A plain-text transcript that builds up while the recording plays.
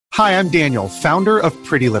Hi, I'm Daniel, founder of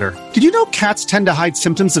Pretty Litter. Did you know cats tend to hide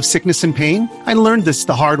symptoms of sickness and pain? I learned this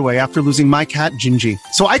the hard way after losing my cat, Gingy.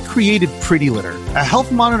 So I created Pretty Litter, a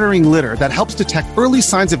health monitoring litter that helps detect early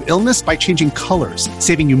signs of illness by changing colors,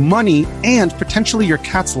 saving you money and potentially your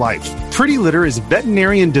cat's life. Pretty Litter is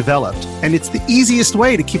veterinarian developed, and it's the easiest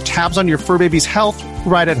way to keep tabs on your fur baby's health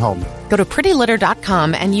right at home. Go to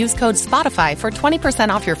prettylitter.com and use code SPOTIFY for 20%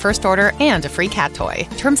 off your first order and a free cat toy.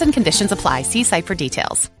 Terms and conditions apply. See site for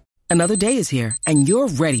details. Another day is here, and you're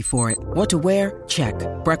ready for it. What to wear? Check.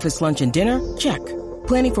 Breakfast, lunch, and dinner? Check.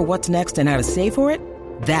 Planning for what's next and how to save for it?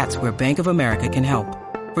 That's where Bank of America can help.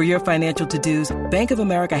 For your financial to-dos, Bank of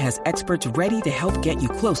America has experts ready to help get you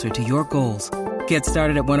closer to your goals. Get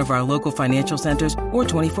started at one of our local financial centers or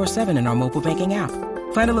 24/7 in our mobile banking app.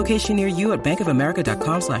 Find a location near you at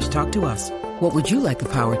bankofamerica.com/talktous. What would you like the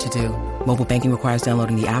power to do? Mobile banking requires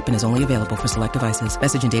downloading the app and is only available for select devices.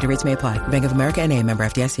 Message and data rates may apply. Bank of America NA, member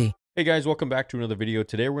FDIC. Hey guys, welcome back to another video.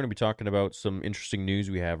 Today we're going to be talking about some interesting news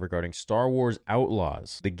we have regarding Star Wars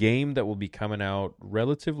Outlaws, the game that will be coming out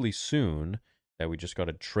relatively soon that we just got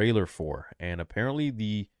a trailer for. And apparently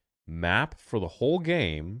the map for the whole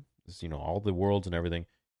game, all the worlds and everything,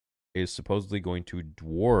 is supposedly going to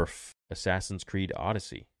dwarf Assassin's Creed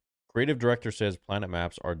Odyssey. Creative director says planet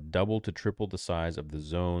maps are double to triple the size of the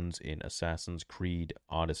zones in Assassin's Creed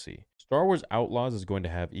Odyssey. Star Wars Outlaws is going to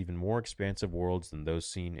have even more expansive worlds than those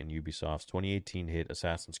seen in Ubisoft's 2018 hit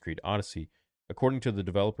Assassin's Creed Odyssey, according to the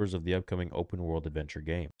developers of the upcoming open-world adventure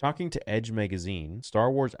game. Talking to Edge magazine, Star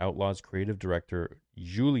Wars Outlaws creative director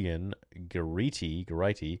Julian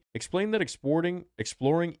Garrity explained that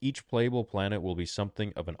exploring each playable planet will be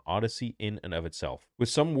something of an odyssey in and of itself, with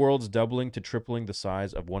some worlds doubling to tripling the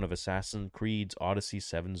size of one of Assassin's Creed's Odyssey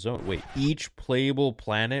 7 zones. Wait, each playable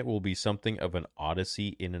planet will be something of an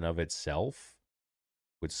odyssey in and of itself?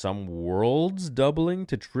 With some worlds doubling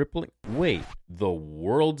to tripling? Wait, the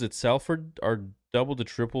worlds itself are double to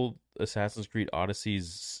triple Assassin's Creed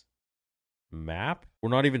Odyssey's map? We're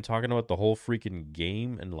not even talking about the whole freaking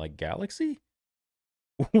game and galaxy?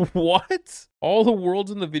 What? All the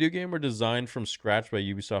worlds in the video game are designed from scratch by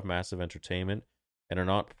Ubisoft Massive Entertainment and are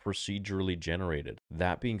not procedurally generated.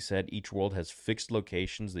 That being said, each world has fixed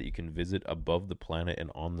locations that you can visit above the planet and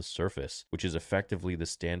on the surface, which is effectively the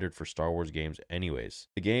standard for Star Wars games anyways.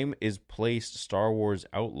 The game is placed Star Wars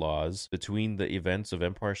Outlaws between the events of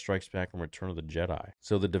Empire Strikes Back and Return of the Jedi.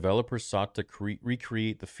 So the developers sought to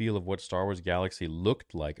recreate the feel of what Star Wars Galaxy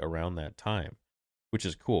looked like around that time, which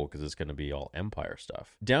is cool because it's going to be all Empire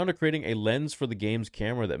stuff. Down to creating a lens for the game's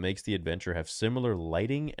camera that makes the adventure have similar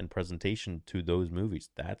lighting and presentation to those movies.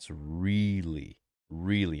 That's really,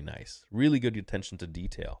 really nice. Really good attention to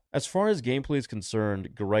detail. As far as gameplay is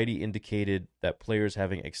concerned, Garrity indicated that players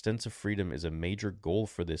having extensive freedom is a major goal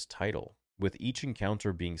for this title, with each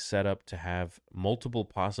encounter being set up to have multiple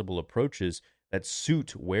possible approaches that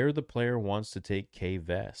suit where the player wants to take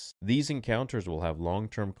K-Vess. These encounters will have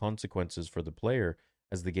long-term consequences for the player,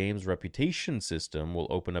 as the game's reputation system will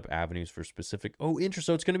open up avenues for specific... So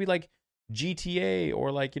it's going to be like GTA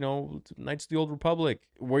or Knights of the Old Republic,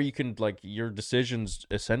 where you can, your decisions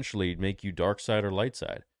essentially make you dark side or light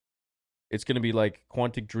side. It's going to be like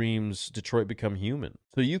Quantic Dream's Detroit Become Human.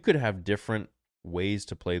 So you could have different ways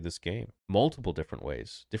to play this game. Multiple different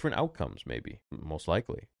ways. Different outcomes, maybe. Most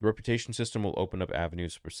likely. The reputation system will open up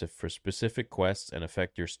avenues for specific quests and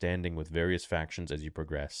affect your standing with various factions as you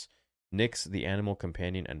progress. Nyx, the animal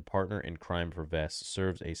companion and partner in crime for Vess,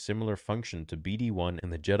 serves a similar function to BD-1 in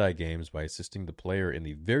the Jedi games by assisting the player in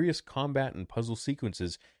the various combat and puzzle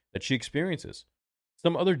sequences that she experiences.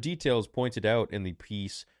 Some other details pointed out in the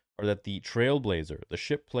piece are that the Trailblazer, the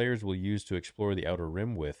ship players will use to explore the Outer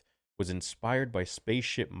Rim with, was inspired by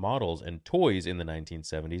spaceship models and toys in the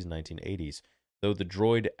 1970s and 1980s, though the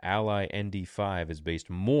droid Ally ND5 is based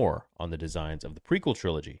more on the designs of the prequel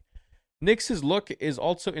trilogy. Nyx's look is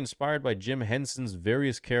also inspired by Jim Henson's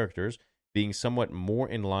various characters, being somewhat more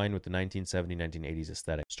in line with the 1970-1980s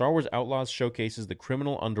aesthetic. Star Wars Outlaws showcases the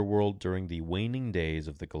criminal underworld during the waning days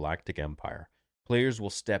of the Galactic Empire. Players will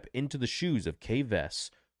step into the shoes of K-Vess,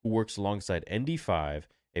 who works alongside ND5,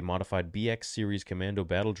 a modified BX series commando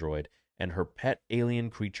battle droid, and her pet alien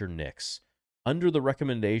creature Nyx. Under the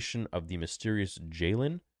recommendation of the mysterious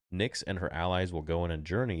Jalen, Nyx and her allies will go on a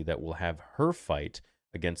journey that will have her fight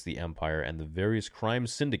against the Empire and the various crime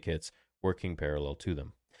syndicates working parallel to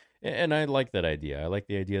them. And I like that idea. I like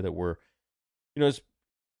the idea that we're, as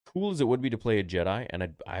cool as it would be to play a Jedi,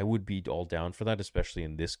 and I would be all down for that, especially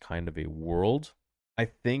in this kind of a world. I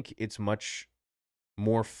think it's much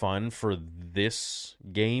more fun for this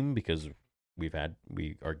game because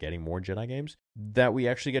we are getting more Jedi games, that we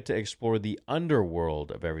actually get to explore the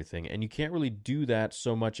underworld of everything. And you can't really do that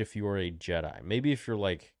so much if you are a Jedi. Maybe if you're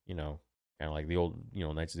like, kind of like the old,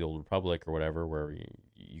 Knights of the Old Republic or whatever, where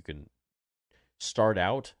you can start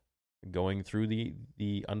out going through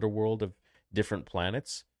the underworld of different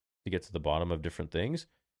planets to get to the bottom of different things.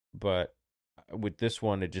 But with this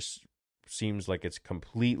one, it just seems like it's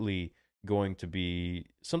completely going to be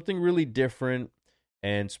something really different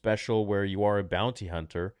and special, where you are a bounty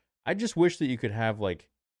hunter. I just wish that you could have like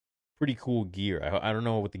pretty cool gear. I don't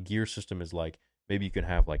know what the gear system is like. Maybe you can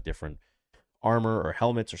have like different armor or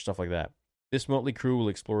helmets or stuff like that. This motley crew will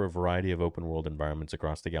explore a variety of open world environments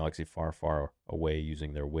across the galaxy far, far away,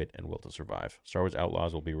 using their wit and will to survive. Star Wars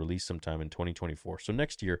Outlaws will be released sometime in 2024, so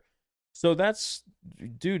next year. So that's,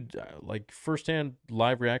 dude, like firsthand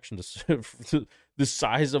live reaction to the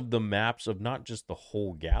size of the maps of not just the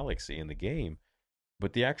whole galaxy in the game,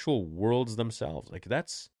 but the actual worlds themselves. Like,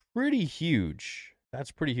 that's pretty huge.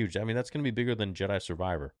 That's pretty huge. I mean, that's going to be bigger than Jedi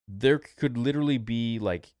Survivor. There could literally be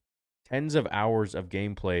like tens of hours of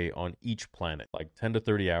gameplay on each planet, like 10 to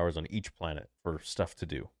 30 hours on each planet for stuff to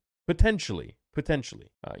do. Potentially.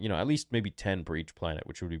 At least maybe 10 per each planet,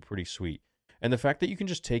 which would be pretty sweet. And the fact that you can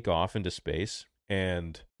just take off into space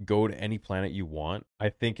and go to any planet you want, I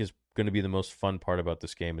think is going to be the most fun part about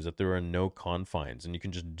this game, is that there are no confines and you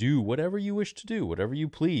can just do whatever you wish to do, whatever you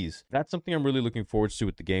please. That's something I'm really looking forward to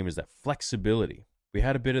with the game, is that flexibility. We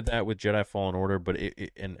had a bit of that with Jedi Fallen Order, but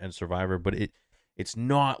and Survivor, but it's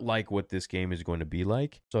not like what this game is going to be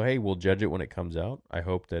like. So hey, we'll judge it when it comes out. I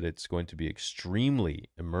hope that it's going to be extremely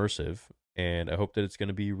immersive, and I hope that it's going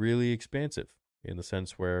to be really expansive in the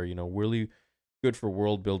sense where, really good for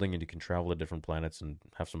world building, and you can travel to different planets and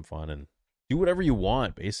have some fun and do whatever you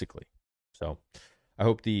want, basically. So I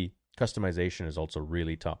hope the customization is also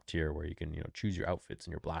really top tier, where you can, choose your outfits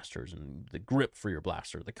and your blasters and the grip for your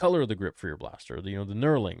blaster, the color of the grip for your blaster, the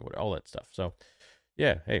knurling, all that stuff. So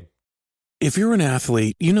yeah, hey. If you're an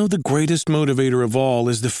athlete, the greatest motivator of all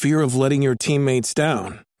is the fear of letting your teammates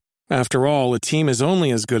down. After all, a team is only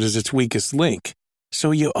as good as its weakest link.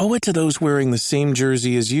 So you owe it to those wearing the same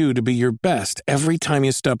jersey as you to be your best every time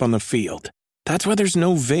you step on the field. That's why there's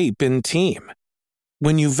no vape in Team.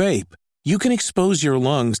 When you vape, you can expose your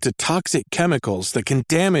lungs to toxic chemicals that can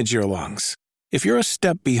damage your lungs. If you're a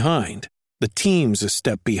step behind, the team's a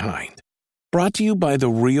step behind. Brought to you by The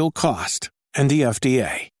Real Cost and the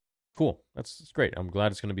FDA. Cool. That's great. I'm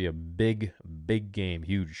glad it's going to be a big game.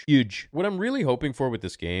 Huge. What I'm really hoping for with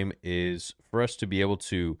this game is for us to be able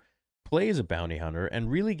to play as a bounty hunter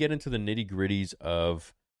and really get into the nitty-gritties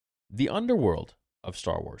of the underworld of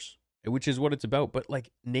Star Wars, which is what it's about. But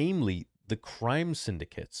namely the crime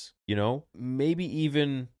syndicates, maybe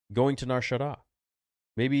even going to Nar Shaddaa,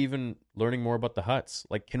 maybe even learning more about the Hutts.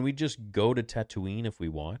 Can we just go to Tatooine if we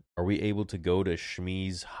want? Are we able to go to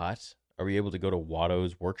Shmi's hut? Are we able to go to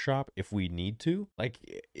Watto's workshop if we need to?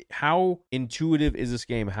 How intuitive is this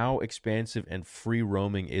game? How expansive and free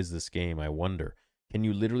roaming is this game? I wonder. Can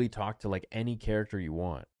you literally talk to any character you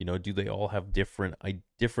want? Do they all have different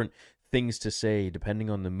things to say depending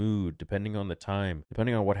on the mood, depending on the time,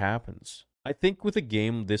 depending on what happens? I think with a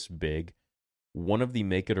game this big, one of the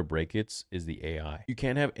make it or break it's is the AI. You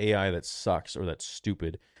can't have AI that sucks or that's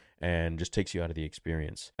stupid and just takes you out of the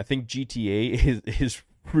experience. I think GTA is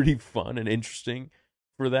pretty fun and interesting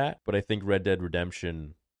for that, but I think Red Dead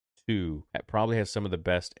Redemption 2 probably has some of the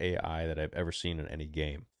best AI that I've ever seen in any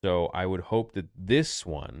game. So I would hope that this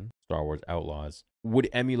one, Star Wars Outlaws, would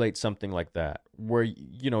emulate something like that, where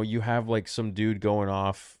you have some dude going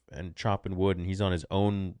off and chopping wood and he's on his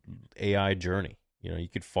own AI journey. You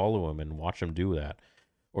could follow him and watch him do that.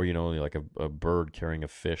 Or, a bird carrying a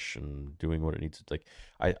fish and doing what it needs to.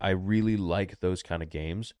 I really like those kind of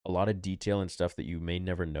games. A lot of detail and stuff that you may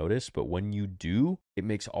never notice, but when you do, it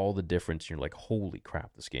makes all the difference. You're like, holy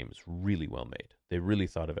crap, this game is really well made. They really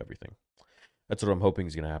thought of everything. That's what I'm hoping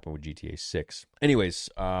is going to happen with GTA 6. Anyways,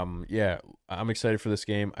 yeah, I'm excited for this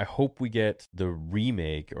game. I hope we get the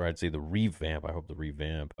remake, or I'd say the revamp. I hope the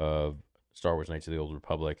revamp of Star Wars Knights of the Old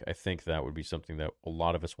Republic. I think that would be something that a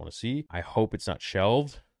lot of us want to see. I hope it's not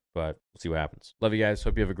shelved, but we'll see what happens. Love you guys.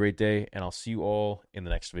 Hope you have a great day, and I'll see you all in the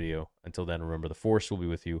next video. Until then, remember, the Force will be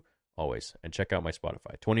with you always. And check out my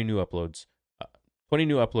Spotify. 20 new uploads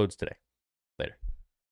today. Later.